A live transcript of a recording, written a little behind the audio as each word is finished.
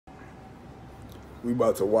We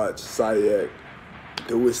about to watch SIAK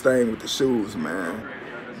do his thing with the shoes, man.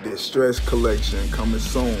 Distress collection coming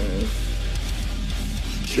soon.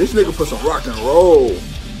 This nigga put some rock and roll in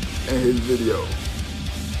his video.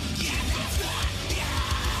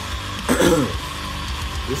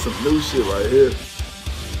 This some new shit right here.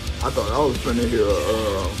 I thought I was finna hear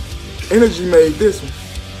Energy made this one.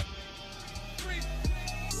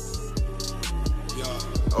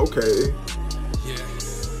 Okay.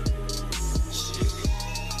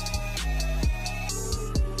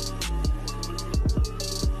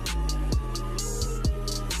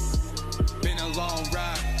 Been a long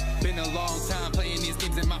ride, been a long time playing these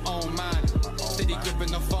games in my own mind. Steady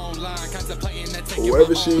gripping the phone line, contemplating that taking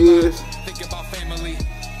whoever she is. Think about family.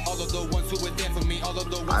 All of the ones who were there for me, all of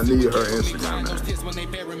the ones I need her Instagram, those tears when they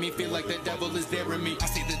bury me, feel like the devil is daring me. I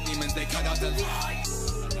see the demons, they cut out the light.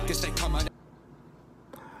 Guess they come out.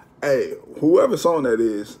 Hey, whoever song that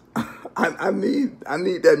is, I need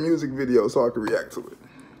that music video so I can react to it.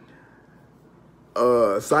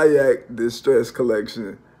 SIAK Distress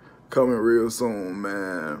Collection coming real soon,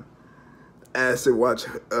 man. Acid wash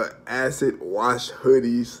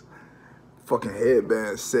hoodies, fucking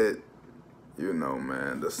headband set. You know,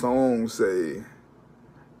 man. The song say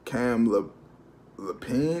Camm,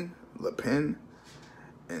 Lapeen,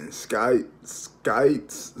 and Skytzo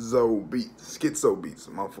Beatz.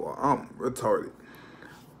 My fault. I'm retarded.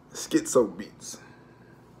 Skytzo Beatz.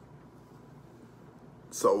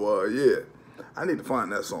 So yeah, I need to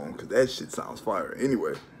find that song because that shit sounds fire.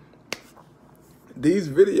 Anyway, these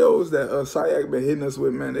videos that SIAK been hitting us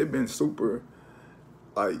with, man, they've been super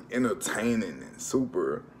like entertaining and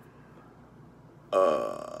super.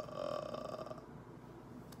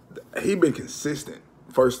 He been consistent.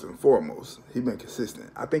 First and foremost, he been consistent.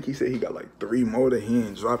 I think he said he got like 3 more that he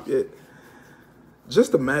ain't dropped yet.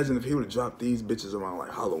 Just imagine if he would have dropped these bitches around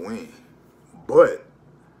like Halloween. But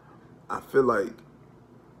I feel like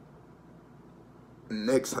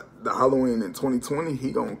the Halloween in 2020,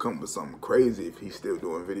 he gonna come with something crazy if he's still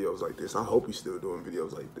doing videos like this. I hope he's still doing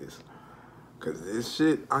videos like this. Cause this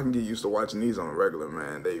shit, I can get used to watching these on a regular,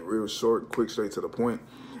 man. They real short, quick, straight to the point,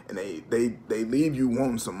 and they leave you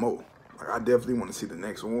wanting some more. Like, I definitely want to see the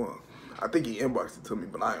next one. I think he inboxed it to me,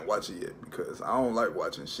 but I ain't watch it yet because I don't like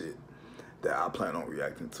watching shit that I plan on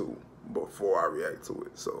reacting to before I react to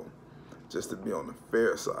it. So, just to be on the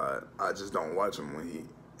fair side, I just don't watch him when he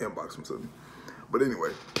inboxes them to me. But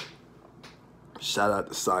anyway, shout out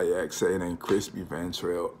to SIAK, say it ain't Crispy,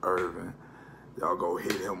 Ventrell, Irvin. Y'all go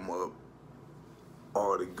hit him up.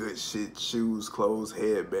 All the good shit, shoes, clothes,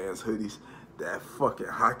 headbands, hoodies. That fucking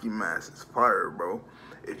hockey mask is fire, bro.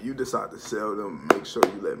 If you decide to sell them, make sure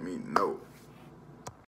you let me know.